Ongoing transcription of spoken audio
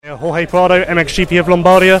Jorge Prado, MXGP of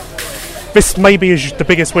Lombardia. This maybe is the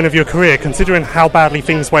biggest win of your career, considering how badly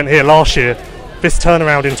things went here last year. This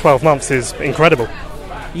turnaround in 12 months is incredible.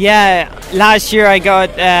 Yeah, last year I got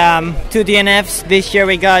 2 DNFs. This year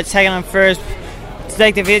we got second and first to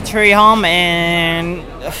take the victory home, and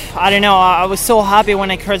I don't know, I was so happy when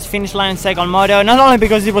I crossed the finish line in second moto, not only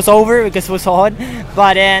because it was over, because it was so hot,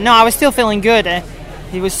 but no, I was still feeling good.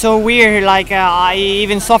 It was so weird, like I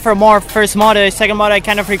even suffered more first moto. Second moto I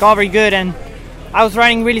kind of recovered good, and I was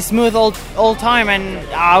riding really smooth all time, and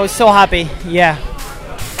I was so happy. Yeah.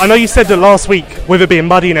 I know you said that last week, with it being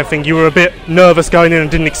muddy and everything, you were a bit nervous going in and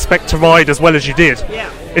didn't expect to ride as well as you did. Yeah.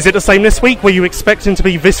 Is it the same this week? Were you expecting to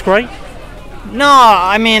be this great? No,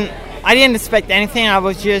 I mean, I didn't expect anything. I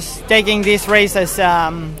was just taking this race as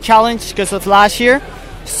challenge because of last year.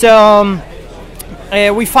 So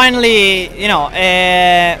we finally,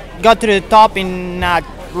 got to the top in a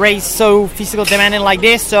race so physical demanding like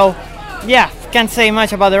this. So, yeah, can't say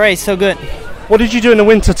much about the race. So good. What did you do in the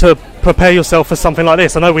winter to prepare yourself for something like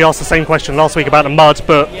this? I know we asked the same question last week about the mud,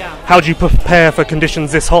 but how do you prepare for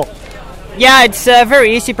conditions this hot? Yeah, it's a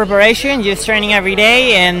very easy preparation, just training every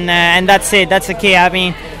day, and that's it. That's the key. I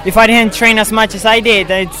mean, if I didn't train as much as I did,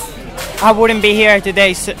 I wouldn't be here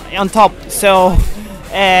today on top. So,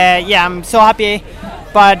 I'm so happy.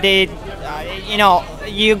 But,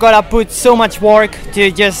 you gotta put so much work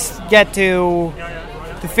to just get to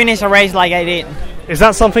finish a race like I did. Is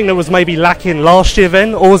that something that was maybe lacking last year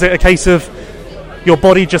then, or was it a case of your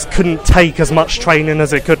body just couldn't take as much training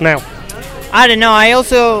as it could now? I don't know. I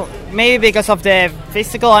also, maybe because of the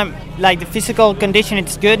physical, the physical condition,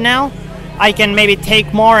 it's good now. I can maybe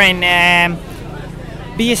take more and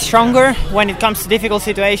be stronger when it comes to difficult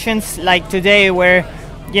situations, like today where,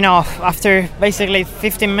 after basically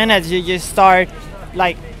 15 minutes, you just start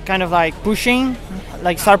pushing,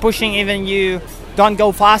 start pushing even you don't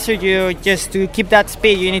go faster, you just to keep that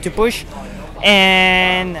speed you need to push,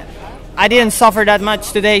 and I didn't suffer that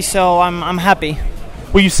much today, so I'm happy.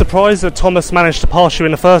 Were you surprised that Thomas managed to pass you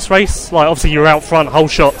in the first race? Obviously you were out front, whole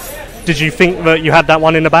shot. Did you think that you had that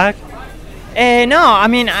one in the bag? No, I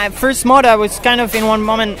mean, first moto I was kind of in one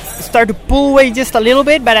moment start to pull away just a little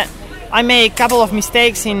bit, but I made a couple of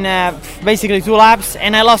mistakes in basically 2 laps,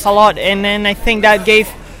 and I lost a lot, and then I think that gave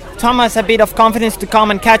Thomas a bit of confidence to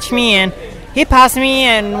come and catch me, and he passed me,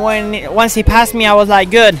 and once he passed me, I was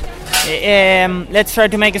like, good. Let's try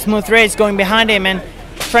to make a smooth race going behind him and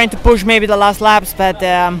trying to push maybe the last laps. But,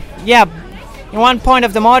 in one point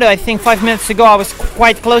of the moto, I think 5 minutes ago, I was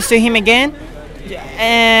quite close to him again.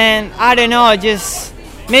 And I don't know, just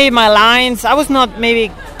maybe my lines. I was not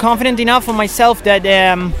maybe confident enough for myself that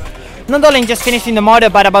not only just finishing the moto,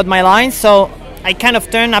 but about my lines. So I kind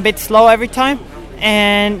of turned a bit slow every time.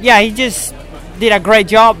 And, he just did a great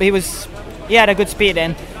job. He had a good speed,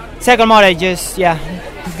 and second moto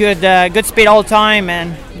good speed all time,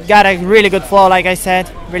 and got a really good flow, like I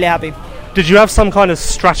said. Really happy. Did you have some kind of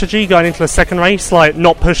strategy going into the second race, like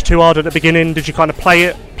not push too hard at the beginning? Did you kind of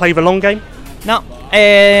play the long game? No,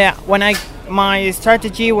 my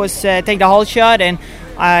strategy was take the whole shot, and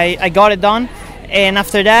I got it done. And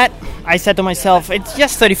after that, I said to myself, it's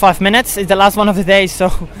just 35 minutes. It's the last one of the day,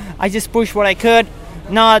 so I just pushed what I could,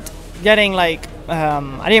 not getting I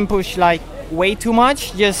didn't push way too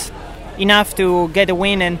much, just enough to get a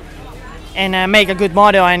win and make a good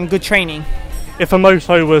moto and good training. If a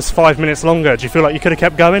moto was 5 minutes longer, do you feel like you could have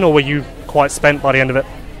kept going, or were you quite spent by the end of it?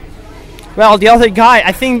 Well, the other guy,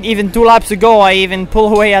 I think even 2 laps ago, I even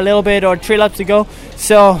pulled away a little bit, or 3 laps ago.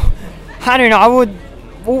 So, I don't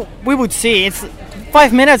know, we would see. It's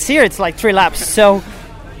 5 minutes here, it's like 3 laps. So,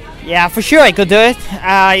 yeah, for sure I could do it.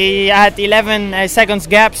 I had 11 seconds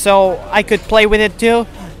gap, so I could play with it too.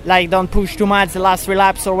 Don't push too much the last 3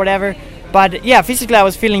 laps or whatever. But yeah, physically I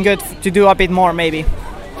was feeling good to do a bit more maybe.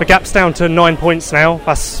 The gap's down to 9 points now.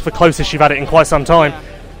 That's the closest you've had it in quite some time. Yeah.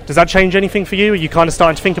 Does that change anything for you? Are you kind of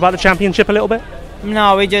starting to think about the championship a little bit?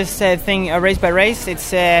 No, we just think race by race.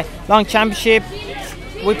 It's a long championship.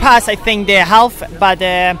 We passed, I think, the half, but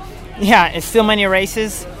it's still many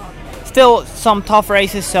races. Still some tough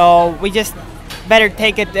races, so we just better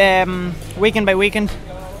take it weekend by weekend,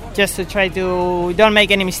 just to try to don't make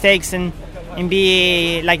any mistakes and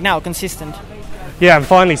be consistent. Yeah, and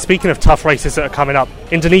finally, speaking of tough races that are coming up,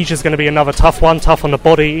 Indonesia's going to be another tough one, tough on the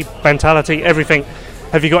body, mentality, everything.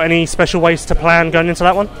 Have you got any special ways to plan going into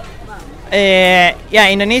that one?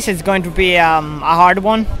 Indonesia is going to be a hard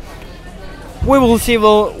one. We will see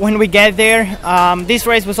when we get there. This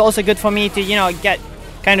race was also good for me to get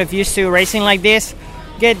kind of used to racing like this,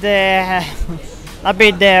 get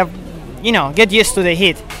get used to the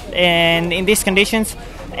heat and in these conditions.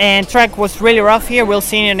 And track was really rough here. We'll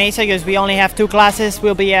see in Indonesia because we only have 2 classes.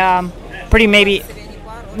 Will be pretty maybe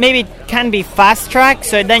it can be fast track,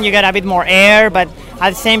 so then you get a bit more air, but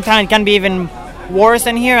at the same time it can be even worse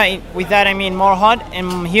than here. With that I mean more hot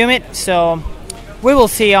and humid. So we will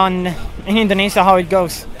see in Indonesia how it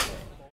goes.